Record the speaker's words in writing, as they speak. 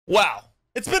Wow,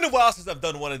 it's been a while since I've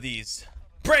done one of these.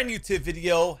 Brand new tip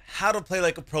video, how to play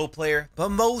like a pro player, but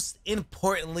most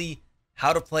importantly,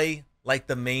 how to play like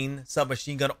the main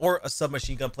submachine gun or a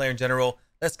submachine gun player in general.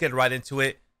 Let's get right into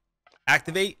it.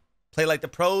 Activate, play like the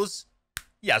pros.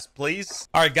 Yes, please.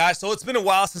 All right, guys, so it's been a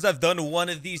while since I've done one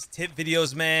of these tip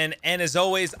videos, man. And as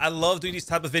always, I love doing these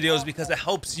type of videos because it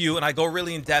helps you, and I go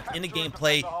really in depth in the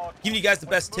gameplay, giving you guys the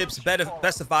best tips,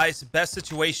 best advice, best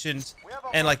situations,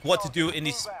 and like what to do in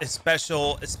these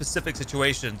specific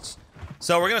situations.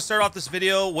 So we're gonna start off this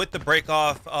video with the break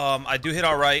off. I do hit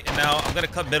all right, and now I'm gonna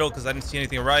cut middle because I didn't see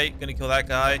anything right. Gonna kill that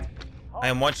guy. I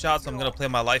am one shot, so I'm gonna play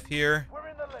my life here.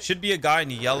 Should be a guy in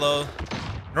yellow.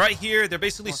 Right here, they're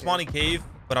basically spawning cave,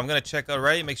 but I'm gonna check out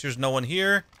right, make sure there's no one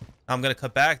here. I'm gonna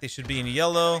cut back. They should be in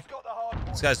yellow.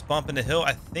 This guy's bumping the hill.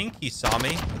 I think he saw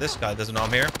me. This guy doesn't know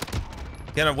I'm here.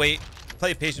 Gonna wait,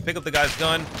 play patient, pick up the guy's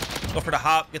gun, go for the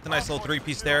hop, get the nice little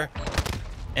three-piece there.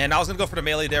 And I was gonna go for the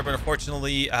melee there, but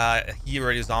unfortunately, he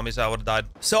already was on me, so I would have died.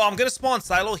 So I'm gonna spawn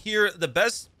silo here. The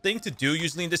best thing to do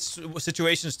usually in this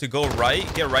situation is to go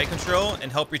right, get right control, and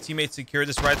help your teammates secure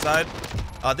this right side.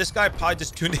 This guy probably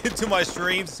just tuned into my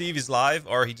stream to see if he's live,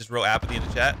 or he just wrote Apathy in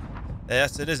the chat.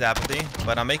 Yes, it is Apathy,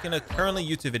 but I'm making a currently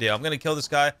YouTube video. I'm gonna kill this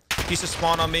guy. He's just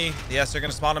spawn on me. Yes, they're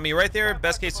gonna spawn on me right there.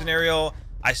 Best case scenario,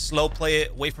 I slow play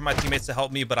it, wait for my teammates to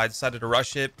help me, but I decided to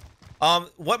rush it.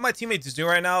 What my teammates is doing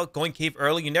right now, going cave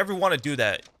early, you never want to do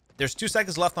that. There's 2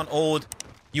 seconds left on old.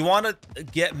 You want to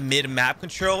get mid-map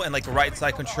control and like right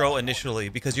side control initially,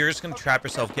 because you're just going to trap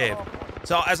yourself cave.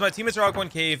 So as my teammates are all going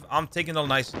cave, I'm taking the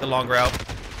long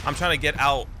route. I'm trying to get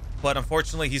out, but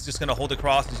unfortunately he's just going to hold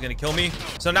across. He's going to kill me.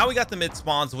 So now we got the mid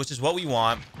spawns, which is what we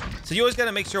want. So you always got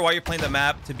to make sure while you're playing the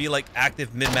map to be like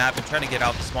active mid-map and trying to get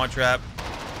out the spawn trap.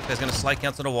 This guy's going to slide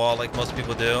cancel the wall like most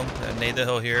people do. And nade the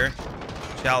hill here.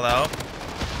 Chow out.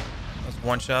 That's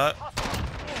one shot.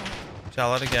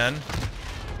 Chow out again.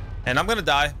 And I'm gonna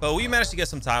die, but we managed to get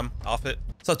some time off it.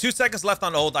 So 2 seconds left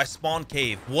on old. I spawn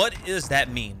cave. What does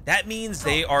that mean? That means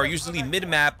they are usually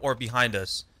mid-map or behind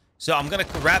us. So I'm gonna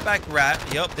rat back rat.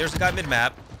 Yep, there's a guy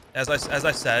mid-map. As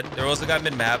I said, there was a guy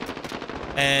mid-map.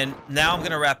 And now I'm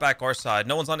gonna rat back our side.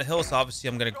 No one's on the hill, so obviously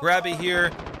I'm gonna grab it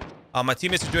here. My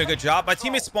teammates are doing a good job. My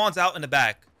teammate spawns out in the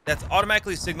back. That's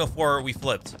automatically a signal for we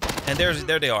flipped. And there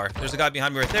they are. There's a guy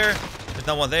behind me right there. There's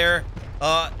no one there.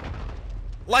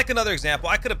 Like another example,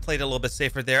 I could have played a little bit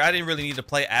safer there. I didn't really need to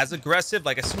play as aggressive.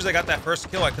 Like as soon as I got that first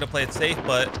kill, I could have played it safe.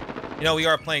 But you know, we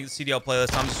are playing the CDL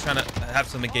playlist. So I'm just trying to have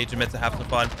some engagement to have some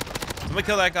fun. So I'm gonna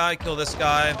kill that guy, kill this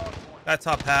guy. Got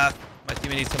top half. My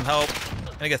teammate needs some help.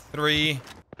 Gonna get 3.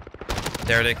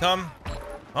 There they come.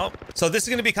 Oh, so this is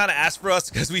gonna be kind of ass for us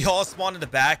because we all spawn in the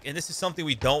back, and this is something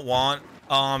we don't want.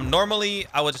 Normally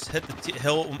I would just hit the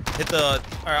hill, all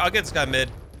right, I'll get this guy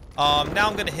mid. Now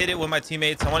I'm gonna hit it with my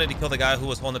teammates. I wanted to kill the guy who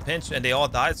was holding the pinch, and they all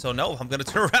died, so no, I'm gonna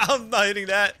turn around. Not hitting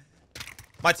that.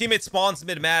 My teammate spawns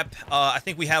mid-map. I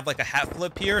think we have like a hat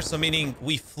flip here, so meaning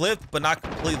we flipped but not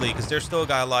completely, because there's still a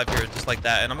guy alive here just like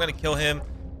that, and I'm gonna kill him,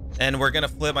 and we're gonna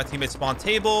flip. My teammate spawn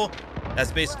table.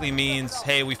 That basically means,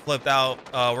 hey, we flipped out.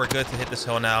 We're good to hit this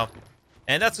hill now.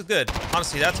 And that's good.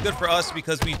 Honestly, that's good for us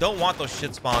because we don't want those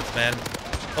shit spawns, man.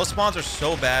 Those spawns are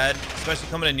so bad, especially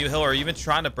coming to new hill or even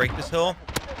trying to break this hill.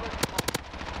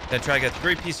 Gonna try to get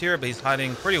 3-piece here, but he's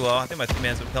hiding pretty well. I think my team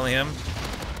ends up killing him.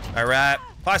 All right,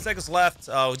 5 seconds left.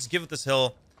 We'll just give it this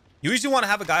hill. You usually want to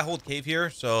have a guy hold cave here,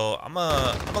 so I'm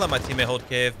gonna let my teammate hold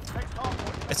cave.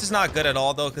 This is not good at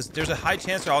all though, because there's a high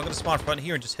chance they're all gonna spawn front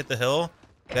here and just hit the hill.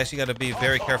 You actually got to be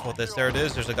very careful with this. There it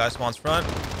is. There's a guy spawns front.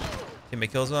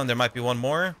 Teammate kills him. There might be one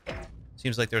more.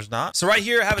 Seems like there's not. So right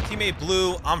here, I have a teammate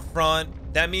blue. I'm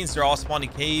front. That means they're all spawning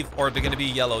cave, or they're going to be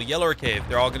yellow. Yellow or cave.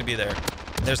 They're all going to be there.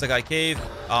 There's the guy cave.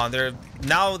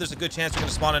 Now there's a good chance they're going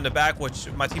to spawn in the back,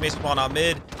 which my teammates spawn out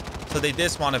mid. So they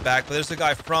did spawn in back, but there's a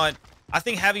guy front. I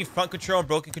think having front control and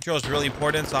broken control is really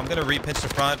important. So I'm going to re-pinch the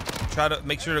front. Try to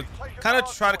make sure to kind of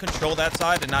try to control that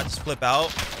side and not just flip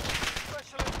out.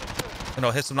 You know,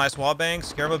 hit some nice wall bangs,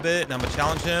 scare him a bit, and I'm gonna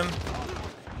challenge him.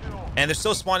 And they're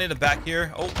still spawning in the back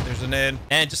here. Oh, there's an in.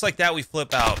 And just like that, we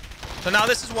flip out. So now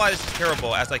this is why this is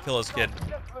terrible as I kill this kid.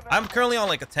 I'm currently on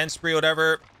like a 10 spree or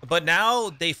whatever, but now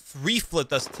they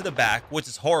re-flipped us to the back, which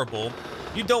is horrible.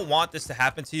 You don't want this to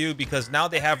happen to you because now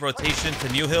they have rotation to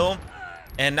New Hill.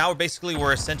 And now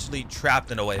we're essentially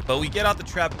trapped in a way, but we get out the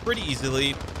trap pretty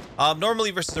easily.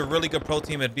 Normally versus a really good pro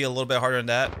team, it'd be a little bit harder than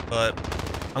that, but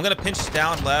I'm gonna pinch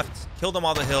down left, kill them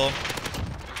on the hill.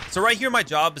 So right here, my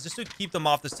job is just to keep them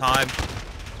off this time.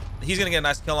 He's gonna get a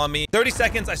nice kill on me. 30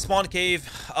 seconds, I spawn cave.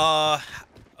 A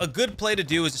good play to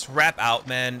do is just wrap out,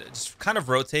 man. Just kind of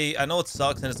rotate. I know it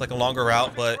sucks and it's like a longer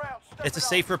route, but It's a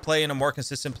safer play and a more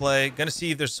consistent play. Gonna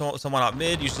see if there's someone out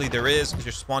mid. Usually there is because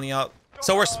you're spawning out.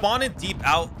 So we're spawning deep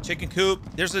out chicken coop.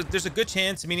 There's a good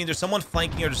chance, meaning there's someone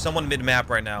flanking or there's someone mid map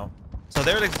right now. So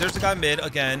there's a guy mid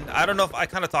again. I don't know if I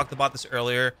kind of talked about this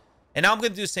earlier. And now I'm going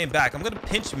to do the same back. I'm going to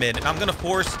pinch mid, and I'm going to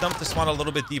force them to spawn a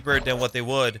little bit deeper than what they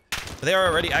would. But they are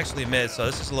already actually mid, so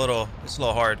this is a little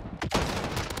hard.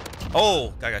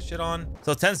 Oh, guy got shit on.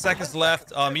 So 10 seconds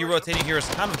left. Me rotating here is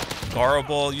kind of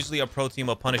garbled. Usually a pro team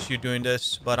will punish you doing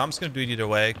this, but I'm just going to do it either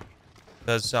way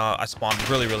because I spawned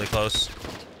really, really close.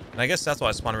 And I guess that's why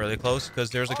I spawned really close, because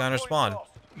there's a guy in our spawn.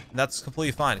 And that's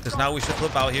completely fine, because now we should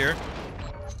flip out here.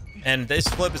 And this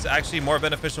flip is actually more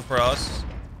beneficial for us.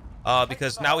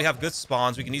 Because now we have good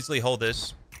spawns. We can easily hold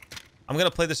this. I'm going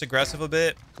to play this aggressive a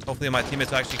bit. Hopefully my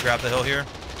teammates will actually grab the hill here.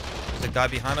 There's a guy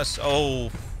behind us. Oh,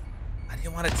 I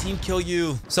didn't want to team kill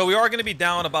you. So we are going to be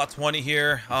down about 20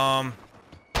 here.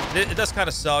 It does kind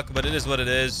of suck, but it is what it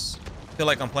is. I feel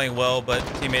like I'm playing well, but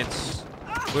teammates...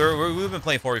 We've been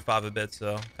playing 45 a bit,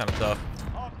 so kind of tough.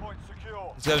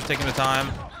 These guys are taking the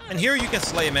time. And here you can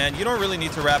slay, man. You don't really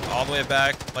need to wrap all the way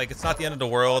back. Like, it's not the end of the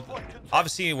world.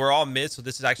 Obviously, we're all mid, so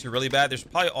this is actually really bad. There's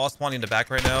probably all spawning in the back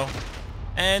right now.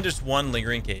 And there's one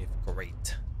lingering cave.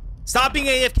 Great. Stop being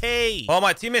AFK! Well,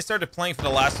 my teammates started playing for the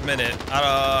last minute.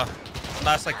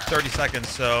 Last, like, 30 seconds,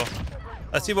 so...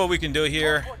 Let's see what we can do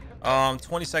here.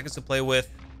 20 seconds to play with.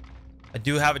 I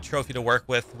do have a trophy to work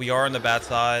with. We are on the bad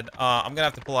side. I'm gonna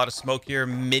have to pull out a smoke here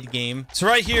mid-game. So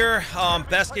right here,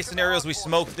 best case scenarios, we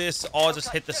smoke this. I'll just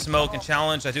hit the smoke and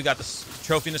challenge. I do got the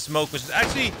trophy in the smoke, which is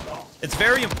actually, it's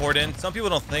very important. Some people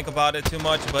don't think about it too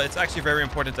much, but it's actually very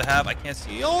important to have. I can't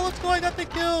see. Oh, let's go. I got the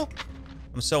kill.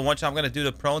 I'm so one shot. I'm gonna do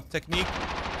the prone technique.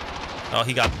 Oh,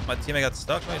 my teammate got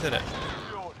stuck. No, he did it.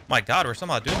 My God, we're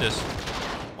somehow doing this.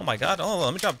 Oh my God. Oh,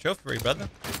 let me drop a trophy for you, brother.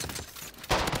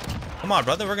 Come on,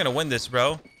 brother. We're going to win this,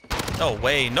 bro. No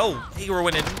way. No. Hey, we're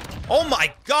winning. Oh,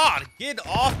 my God. Get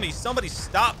off me. Somebody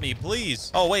stop me,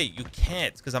 please. Oh, wait. You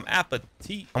can't because I'm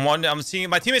Apathy. I'm seeing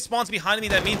my teammate spawns behind me.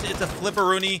 That means it's a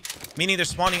flipperoonie, meaning they're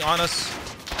spawning on us.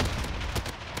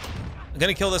 I'm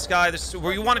going to kill this guy.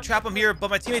 We want to trap him here,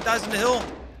 but my teammate dies in the hill.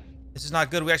 This is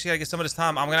not good. We actually got to get some of this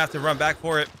time. I'm going to have to run back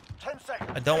for it.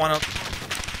 I don't want to.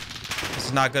 This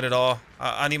is not good at all.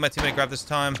 I need my teammate to grab this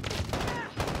time.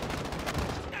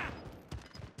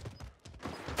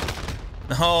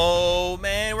 Oh,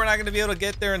 man, we're not going to be able to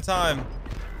get there in time.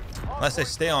 Unless they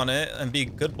stay on it and be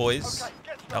good boys.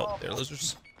 Nope, they're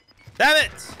losers. Damn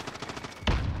it!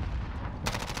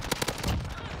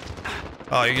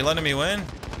 Oh, you're letting me win?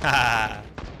 Haha.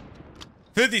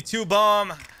 52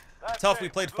 bomb. Tough, we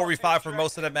played 45 for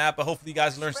most of the map, but hopefully you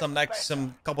guys learned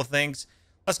some couple things.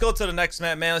 Let's go to the next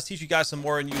map, man. Let's teach you guys some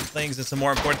more new things and some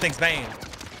more important things. Bang.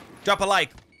 Drop a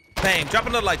like. Bang. Drop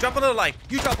another like. Drop another like.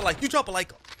 You drop a like. You drop a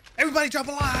like. Everybody drop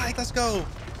a like. Let's go.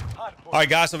 All right,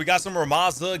 guys. So we got some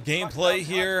Ramazza gameplay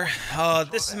here.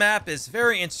 This map is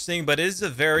very interesting, but it is a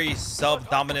very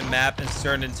sub-dominant map in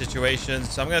certain situations.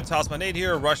 So I'm going to toss my nade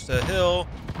here. Rush the hill.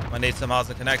 My nade somehow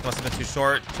doesn't connect. Must have been too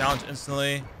short. Challenge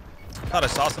instantly. Thought I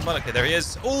saw someone. Okay, there he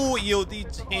is. Oh,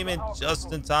 EOD came in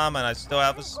just in time, and I still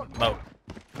have a smoke.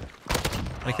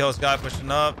 I'm gonna kill this guy pushing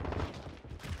up.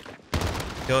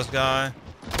 Kill this guy.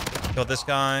 Kill this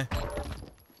guy.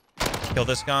 Kill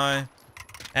this guy.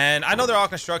 And I know they're all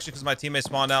construction because my teammates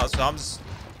spawned out, so I'm just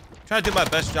trying to do my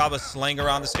best job of slaying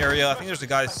around this area. I think there's a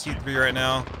guy C3 right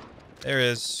now. There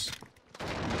is.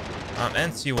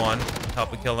 And C1.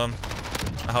 Help me kill him.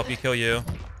 I help you kill you.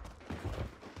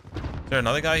 Is there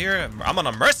another guy here? I'm on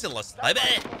a merciless, baby.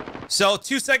 So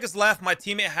 2 seconds left. My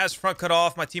teammate has front cut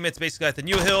off. My teammate's basically at the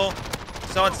new hill.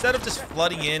 So instead of just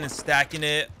flooding in and stacking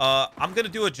it, I'm going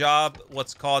to do a job,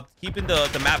 what's called keeping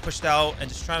the map pushed out and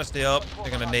just trying to stay up.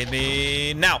 They're going to nade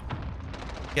me now.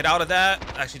 Get out of that.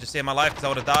 Actually, just save my life because I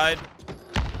would have died.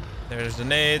 There's the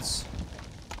nades.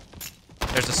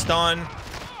 There's a stun.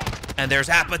 And there's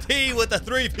Apathy with the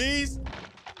 3 Ps.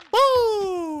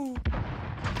 Woo!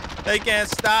 They can't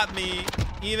stop me,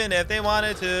 even if they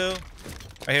wanted to.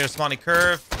 Right here, spawning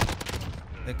curve.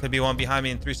 There could be one behind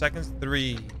me in 3 seconds.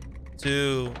 3,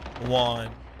 2, 1.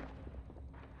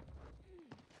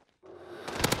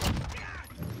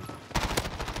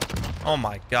 Oh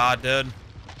my God, dude.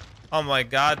 Oh my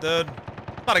God, dude.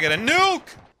 About to get a nuke.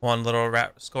 One little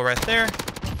rat skull right there.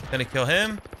 Gonna kill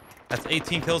him. That's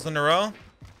 18 kills in a row.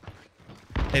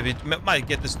 Maybe might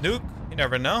get this nuke. You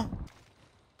never know.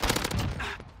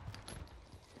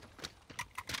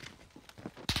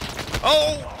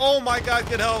 Oh my God,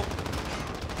 get help.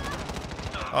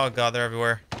 Oh God, they're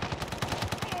everywhere.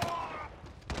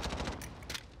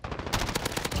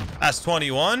 That's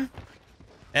 21.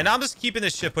 And I'm just keeping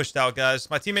this shit pushed out, guys.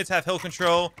 My teammates have hill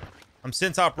control. I'm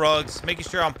sitting top rugs, making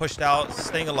sure I'm pushed out,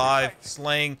 staying alive,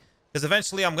 slaying. Because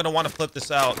eventually I'm going to want to flip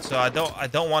this out. So I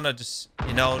don't want to just,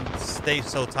 you know, stay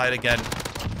so tight again.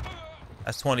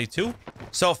 That's 22.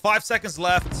 So 5 seconds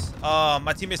left.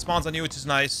 My teammate spawns on you, which is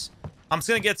nice. I'm just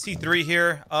going to get C3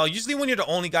 here. Usually when you're the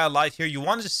only guy alive here, you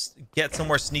want to just get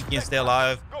somewhere sneaky and stay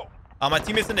alive. My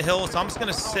teammate's in the hill, so I'm just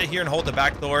going to sit here and hold the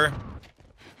back door.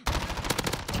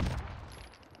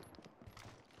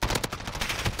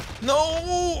 No!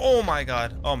 Oh my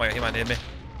god. Oh my god, he might hit me.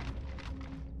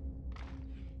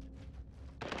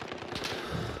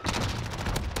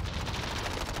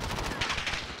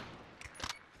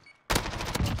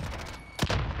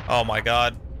 Oh my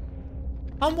god.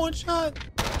 I'm one shot.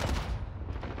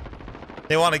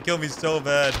 They want to kill me so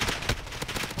bad.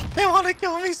 They want to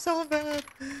kill me so bad.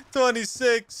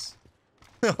 26.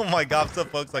 Oh my god, I'm so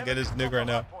focused on getting this nuke right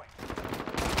now.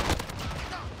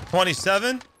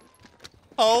 27.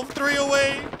 Oh, 3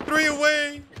 away. 3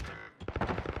 away.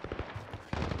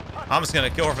 I'm just going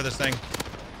to kill her for this thing.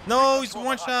 No, he's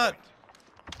one shot.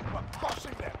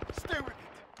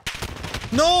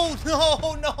 No,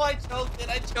 I choked it.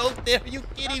 I choked it. Are you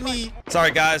kidding me?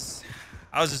 Sorry, guys.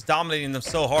 I was just dominating them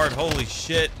so hard. Holy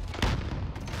shit.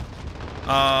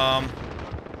 Gonna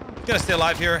stay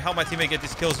alive here. Help my teammate get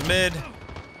these kills mid.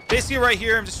 Basically, right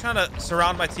here, I'm just trying to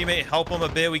surround my teammate, help him a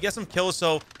bit. We get some kills,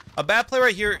 so a bad play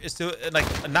right here is to,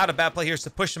 like, not a bad play here is to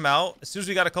push him out. As soon as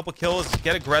we got a couple kills,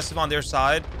 get aggressive on their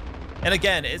side. And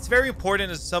again, it's very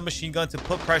important as a submachine gun to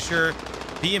put pressure,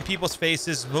 be in people's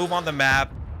faces, move on the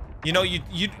map. You know, you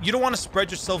don't want to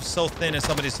spread yourself so thin in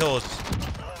some of these hills.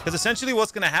 Because essentially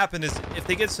what's going to happen is if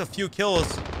they get a few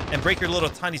kills and break your little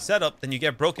tiny setup, then you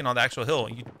get broken on the actual hill.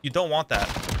 You don't want that.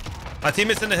 My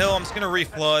teammate's in the hill. I'm just going to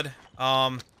reflood.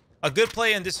 A good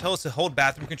play in this hill is to hold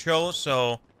bathroom control.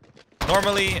 So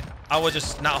normally I would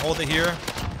just not hold it here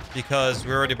because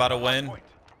we're already about to win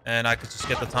and I could just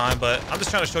get the time. But I'm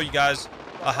just trying to show you guys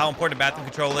how important bathroom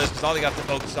control is, because all they got to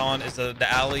focus on is the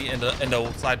alley and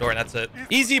the side door, and that's it.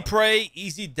 Easy prey,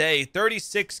 easy day.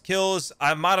 36 kills.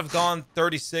 I might have gone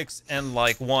 36 and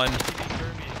like 1.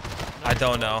 I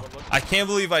don't know. I can't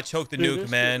believe I choked the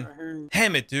nuke, man.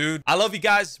 Damn it, dude. I love you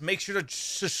guys. Make sure to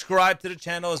subscribe to the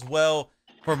channel as well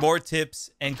for more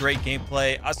tips and great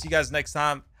gameplay. I'll see you guys next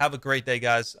time. Have a great day,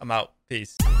 guys. I'm out.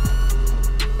 Peace.